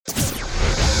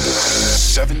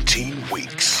17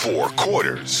 weeks, 4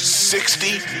 quarters, 60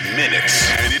 minutes,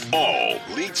 and it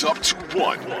all leads up to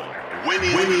one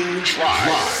winning drive.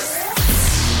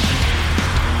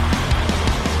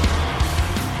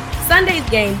 Sunday's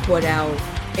game put out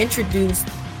introduced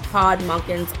Todd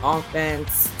Monken's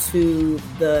offense to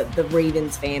the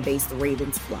Ravens fan base, the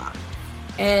Ravens flock.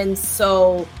 And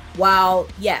so while,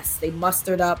 yes, they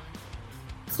mustered up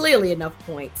clearly enough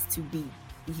points to beat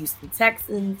the Houston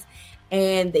Texans,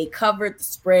 and they covered the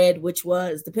spread, which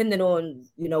was, depending on,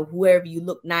 whoever you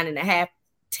look, 9.5,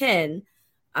 10,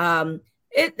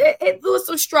 it was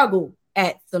some struggle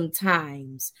at some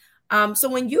times. So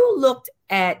when you looked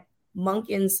at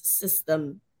Monken's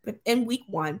system in week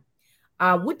 1,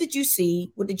 what did you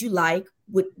see? What did you like?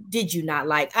 What did you not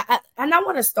like? And I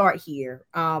want to start here.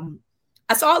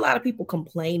 I saw a lot of people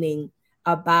complaining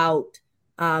about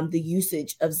the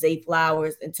usage of Zay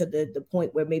Flowers, and to the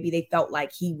point where maybe they felt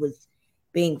like he was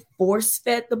being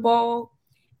force-fed the ball.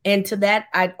 And to that,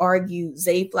 I'd argue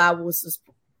Zay Flowers was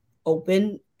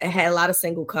open and had a lot of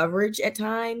single coverage at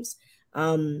times,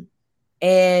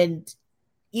 and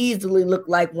easily looked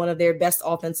like one of their best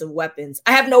offensive weapons.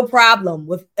 I have no problem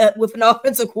with an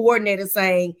offensive coordinator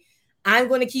saying, I'm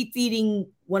going to keep feeding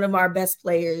one of our best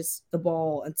players the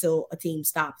ball until a team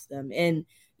stops them. And,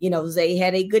 Zay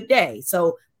had a good day.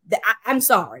 So I'm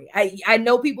sorry. I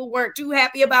know people weren't too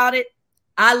happy about it.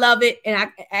 I love it. And I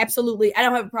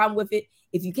don't have a problem with it.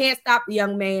 If you can't stop the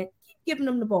young man, keep giving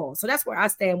him the ball. So that's where I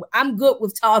stand. I'm good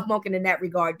with Todd Monken in that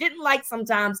regard. Didn't like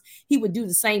sometimes he would do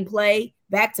the same play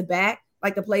back to back,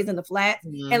 like the plays in the flats,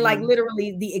 and like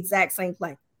literally the exact same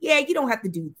play. Yeah, you don't have to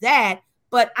do that,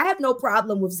 but I have no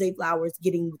problem with Zay Flowers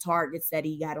getting the targets that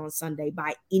he got on Sunday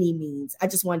by any means. I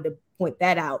just wanted to point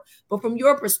that out. But from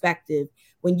your perspective,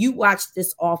 when you watched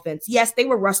this offense, yes, they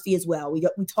were rusty as well. We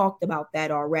talked about that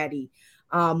already.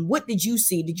 What did you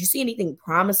see? Did you see anything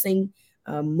promising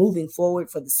moving forward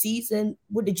for the season?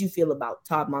 What did you feel about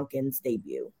Todd Monken's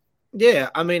debut? Yeah,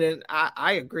 I mean, and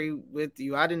I agree with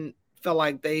you. I didn't feel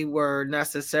like they were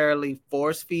necessarily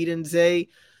force feeding Zay.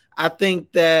 I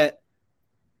think that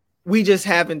we just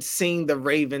haven't seen the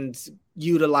Ravens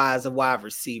utilize a wide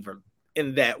receiver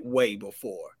in that way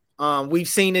before. We've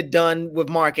seen it done with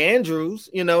Mark Andrews,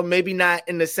 maybe not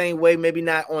in the same way, maybe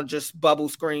not on just bubble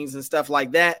screens and stuff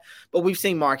like that, but we've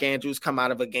seen Mark Andrews come out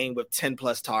of a game with 10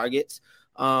 plus targets.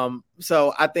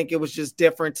 So I think it was just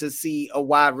different to see a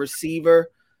wide receiver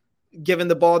giving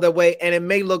the ball that way. And it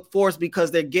may look forced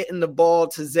because they're getting the ball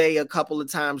to Zay a couple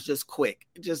of times just quick.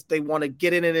 They want to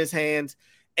get it in his hands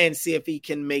and see if he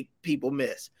can make people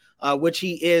miss, which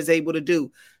he is able to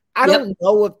do. I don't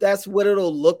know if that's what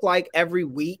it'll look like every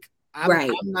week.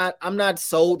 I'm not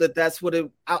sold that that's what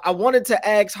it. I wanted to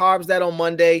ask Harbs that on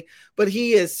Monday, but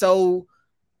he is so,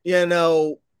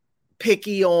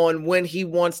 picky on when he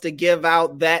wants to give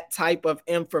out that type of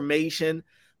information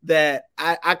that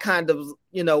I kind of,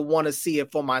 want to see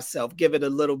it for myself, give it a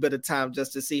little bit of time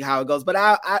just to see how it goes. But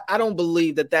I don't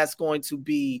believe that that's going to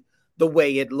be the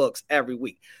way it looks every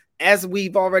week. As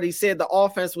we've already said, the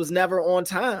offense was never on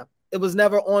time. It was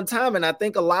never on time. And I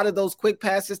think a lot of those quick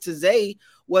passes to Zay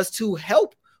was to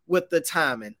help with the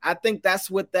timing. I think that's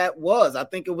what that was. I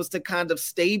think it was to kind of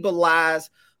stabilize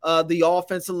the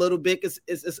offense a little bit.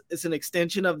 It's an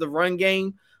extension of the run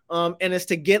game. And it's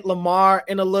to get Lamar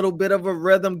in a little bit of a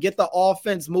rhythm, get the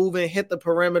offense moving, hit the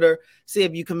perimeter, see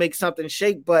if you can make something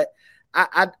shake. But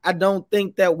I don't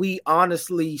think that we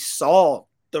honestly saw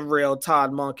the real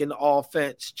Todd Monken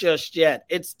offense just yet.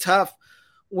 It's tough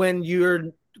when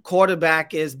your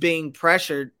quarterback is being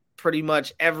pressured pretty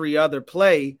much every other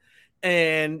play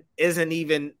and isn't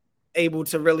even able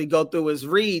to really go through his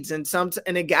reads. And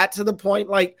it got to the point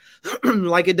like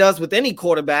it does with any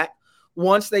quarterback.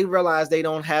 Once they realize they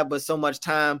don't have but so much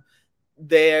time,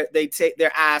 their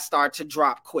eyes start to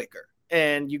drop quicker.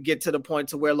 And you get to the point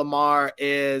to where Lamar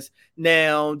is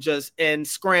now just in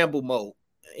scramble mode.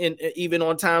 And even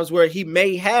on times where he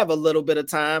may have a little bit of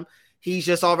time, he's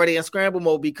just already in scramble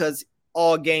mode because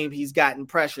all game he's gotten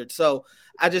pressured. So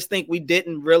I just think we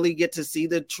didn't really get to see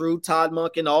the true Todd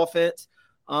Monken offense.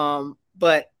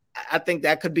 But I think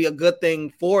that could be a good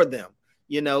thing for them,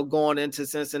 going into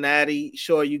Cincinnati.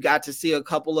 Sure, you got to see a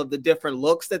couple of the different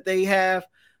looks that they have,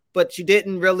 but you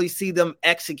didn't really see them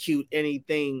execute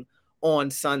anything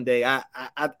on Sunday.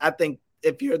 I think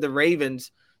if you're the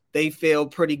Ravens, they feel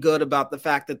pretty good about the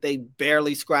fact that they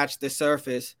barely scratched the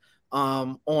surface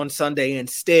on Sunday and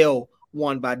still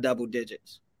won by double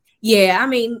digits. Yeah, I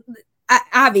mean,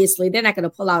 obviously they're not going to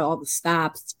pull out all the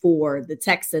stops for the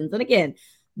Texans. And again,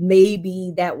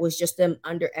 maybe that was just them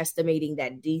underestimating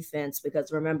that defense,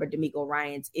 because remember, D'Amico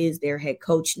Ryans is their head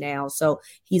coach now. So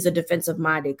he's a defensive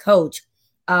minded coach.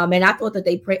 And I thought that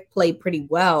they played pretty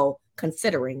well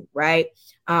considering, right?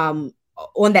 On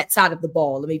that side of the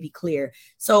ball, let me be clear.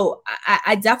 So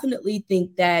I definitely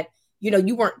think that,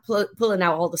 you weren't pulling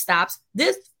out all the stops.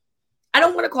 I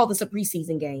don't want to call this a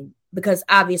preseason game because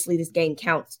obviously this game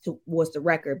counts towards the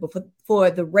record. But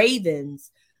for the Ravens,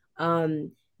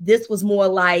 this was more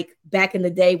like back in the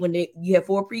day when you had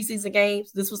 4 preseason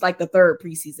games. This was like the 3rd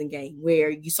preseason game where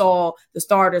you saw the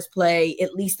starters play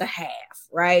at least a half,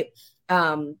 right?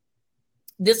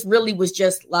 This really was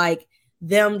just like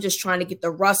them just trying to get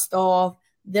the rust off,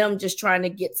 them just trying to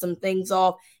get some things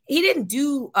off. He didn't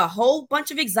do a whole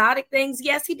bunch of exotic things.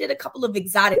 Yes, he did a couple of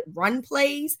exotic run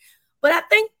plays, but I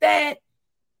think that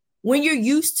when you're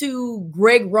used to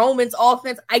Greg Roman's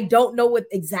offense, I don't know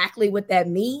exactly what that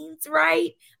means,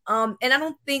 right? And I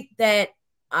don't think that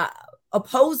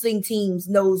opposing teams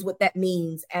knows what that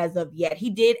means as of yet. He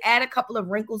did add a couple of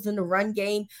wrinkles in the run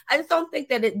game. I just don't think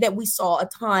that we saw a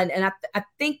ton. And I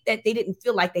think that they didn't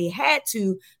feel like they had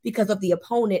to because of the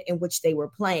opponent in which they were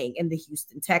playing, in the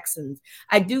Houston Texans.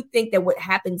 I do think that what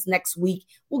happens next week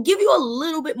will give you a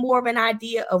little bit more of an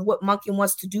idea of what Monken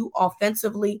wants to do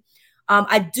offensively.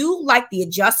 I do like the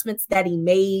adjustments that he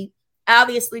made.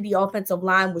 Obviously, the offensive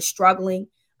line was struggling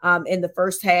in the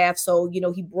first half. So,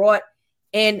 he brought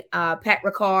in Pat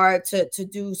Ricard to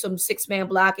do some 6-man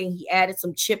blocking. He added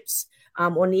some chips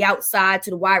on the outside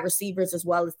to the wide receivers as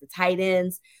well as the tight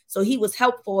ends. So he was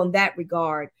helpful in that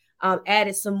regard.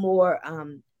 Added some more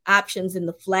options in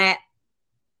the flat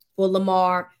for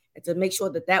Lamar and to make sure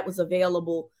that was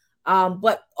available.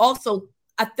 But also,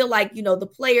 I feel like, the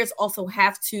players also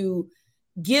have to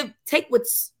take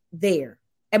what's there.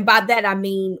 And by that, I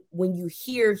mean, when you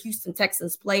hear Houston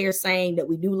Texans players saying that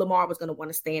we knew Lamar was going to want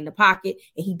to stay in the pocket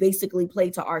and he basically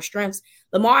played to our strengths,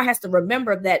 Lamar has to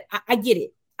remember that I get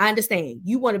it. I understand.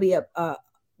 You want to be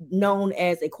known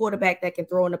as a quarterback that can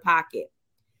throw in the pocket.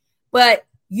 But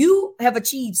you have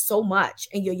achieved so much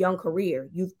in your young career.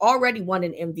 You've already won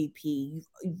an MVP.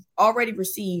 You've already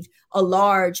received a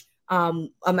large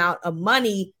amount of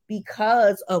money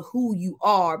because of who you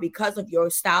are, because of your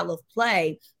style of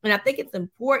play. And I think it's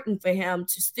important for him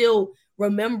to still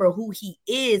remember who he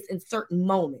is in certain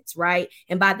moments, right?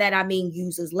 And by that, I mean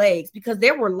use his legs, because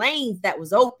there were lanes that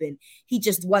was open. He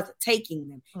just wasn't taking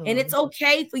them. And it's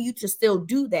okay for you to still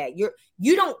do that.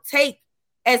 You don't take,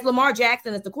 as Lamar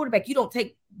Jackson, as the quarterback, you don't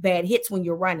take bad hits when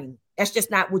you're running. That's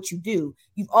just not what you do.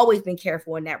 You've always been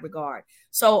careful in that regard.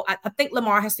 So I think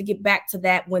Lamar has to get back to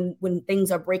that when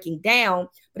things are breaking down.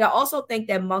 But I also think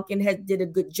that Monken did a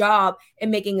good job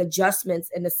in making adjustments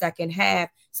in the second half,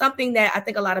 something that I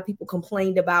think a lot of people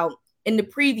complained about in the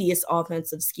previous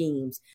offensive schemes.